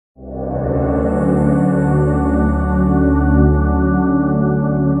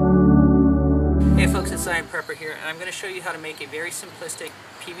show you how to make a very simplistic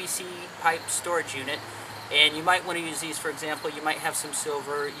PVC pipe storage unit. And you might want to use these, for example, you might have some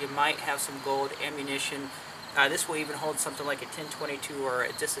silver, you might have some gold, ammunition. This will even hold something like a 1022 or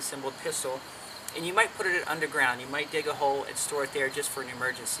a disassembled pistol. And you might put it underground. You might dig a hole and store it there just for an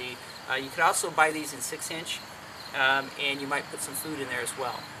emergency. You could also buy these in 6-inch, and you might put some food in there as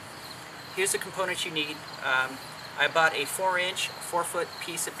well. Here's the components you need. I bought a 4-inch, 4-foot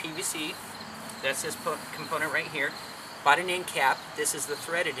piece of PVC. That's this component right here. Bought an end cap. This is the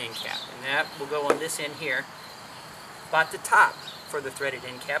threaded end cap, and that will go on this end here. Bought the top for the threaded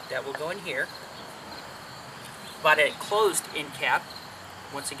end cap. That will go in here. Bought a closed end cap.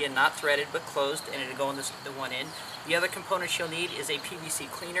 Once again, not threaded, but closed, and it'll go on the one end. The other components you'll need is a PVC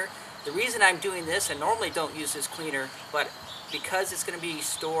cleaner. The reason I'm doing this, I normally don't use this cleaner, but because it's going to be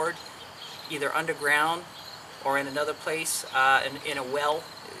stored either underground or in another place, in a well.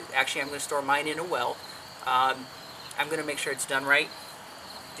 Actually, I'm going to store mine in a well. I'm going to make sure it's done right.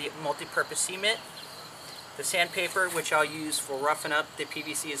 The multi-purpose cement, the sandpaper, which I'll use for roughing up the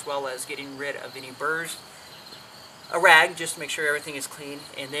PVC as well as getting rid of any burrs. A rag, just to make sure everything is clean,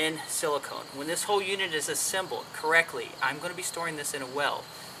 and then silicone. When this whole unit is assembled correctly, I'm going to be storing this in a well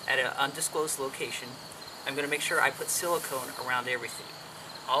at an undisclosed location. I'm going to make sure I put silicone around everything.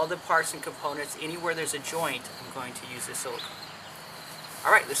 All the parts and components, anywhere there's a joint, I'm going to use this silicone.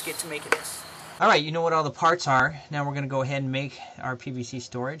 Alright, let's get to making this. Alright, you know what all the parts are. Now we're going to go ahead and make our PVC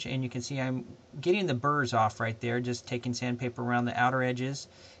storage, and you can see I'm getting the burrs off right there, just taking sandpaper around the outer edges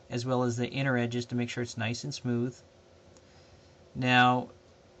as well as the inner edges to make sure it's nice and smooth. Now,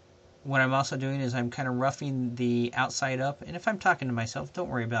 what I'm also doing is I'm kind of roughing the outside up, and if I'm talking to myself, don't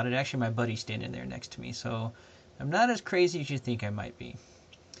worry about it. Actually, my buddy's standing there next to me, so I'm not as crazy as you think I might be.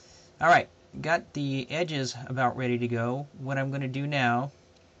 Alright, got the edges about ready to go. What I'm going to do now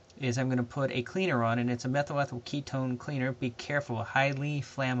is I'm going to put a cleaner on, and it's a methyl ethyl ketone cleaner. Be careful, highly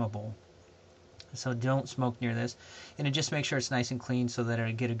flammable. So don't smoke near this. And it just make sure it's nice and clean so that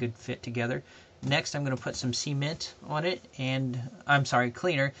it'll get a good fit together. Next, I'm going to put some cement on it, and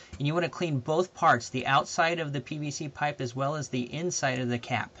cleaner. And you want to clean both parts, the outside of the PVC pipe as well as the inside of the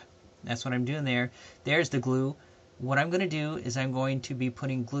cap. That's what I'm doing there. There's the glue. What I'm going to do is I'm going to be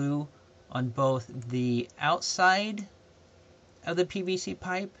putting glue on both the outside of the PVC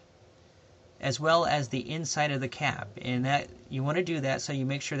pipe as well as the inside of the cap. And that you want to do that so you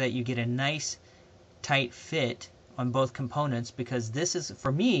make sure that you get a nice tight fit on both components, because this is,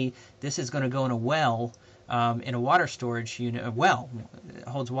 for me, this is going to go in a well, in a water storage unit. A well, it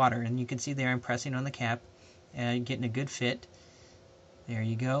holds water, and you can see there I'm pressing on the cap and getting a good fit. There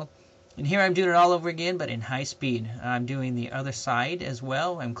you go. And here I'm doing it all over again, but in high speed. I'm doing the other side as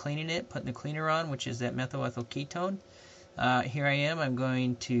well. I'm cleaning it, putting the cleaner on, which is that methyl ethyl ketone. Here I am. I'm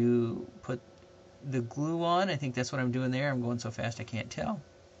going to put the glue on. I think that's what I'm doing there. I'm going so fast I can't tell.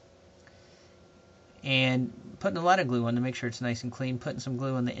 And putting a lot of glue on to make sure it's nice and clean. Putting some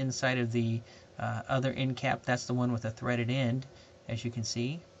glue on the inside of the other end cap. That's the one with the threaded end, as you can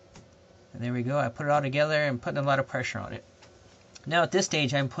see. And there we go. I put it all together and putting a lot of pressure on it. Now at this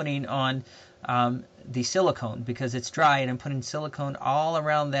stage I'm putting on the silicone because it's dry, and I'm putting silicone all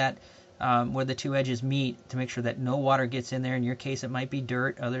around that where the two edges meet to make sure that no water gets in there. In your case it might be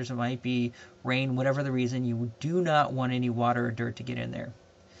dirt, others it might be rain, whatever the reason. You do not want any water or dirt to get in there.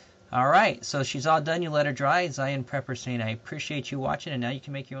 Alright, so she's all done. You let her dry. Zion Prepper saying I appreciate you watching, and now you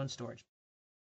can make your own storage.